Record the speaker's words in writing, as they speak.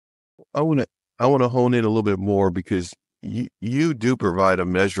I want to hone in a little bit more because you do provide a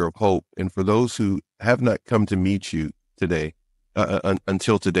measure of hope. And for those who have not come to meet you today,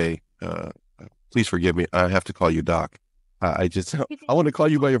 until today, please forgive me. I have to call you Doc. I want to call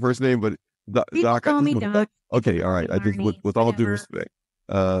you by your first name, but Doc. Call me Doc. Okay, all right. I just with all due respect,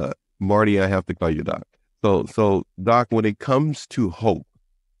 Marty, I have to call you Doc. So Doc, when it comes to hope,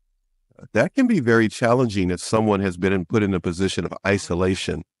 that can be very challenging if someone has been put in a position of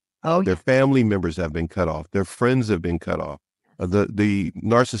isolation. Their family members have been cut off. Their friends have been cut off. The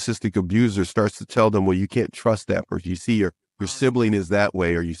narcissistic abuser starts to tell them, well, you can't trust that person. You see your sibling is that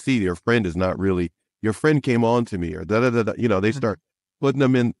way, or you see your friend is not really, your friend came on to me, or they start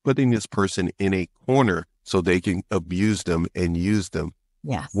putting this person in a corner so they can abuse them and use them.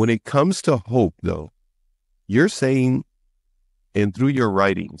 Yes. When it comes to hope, though, you're saying, and through your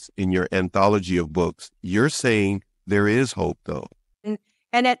writings in your anthology of books, you're saying there is hope, though.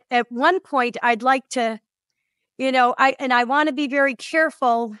 And at one point, I'd like to, I want to be very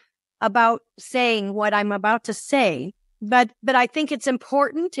careful about saying what I'm about to say, but I think it's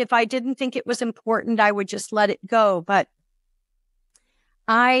important. If I didn't think it was important, I would just let it go. But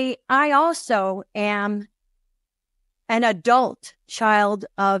I also am an adult child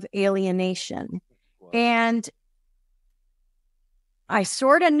of alienation. And I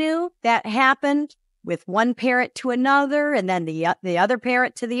sort of knew that happened with one parent to another, and then the other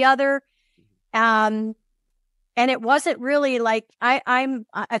parent to the other. And it wasn't really like, I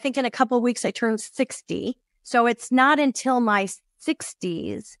think in a couple of weeks I turned 60. So it's not until my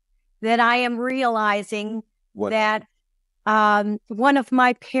 60s that I am realizing that one of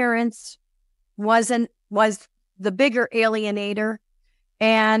my parents was the bigger alienator,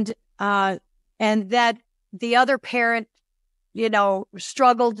 and that the other parent,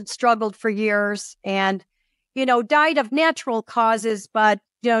 struggled for years and, died of natural causes, but,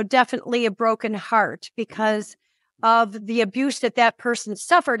 definitely a broken heart because of the abuse that person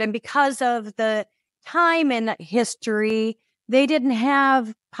suffered. And because of the time in history, they didn't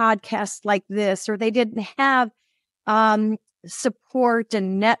have podcasts like this, or they didn't have support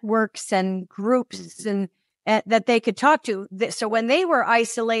and networks and groups and that they could talk to. So when they were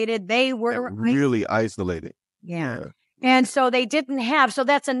isolated, they were really isolated. Yeah. And so they didn't have, so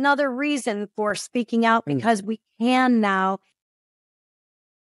that's another reason for speaking out, because we can now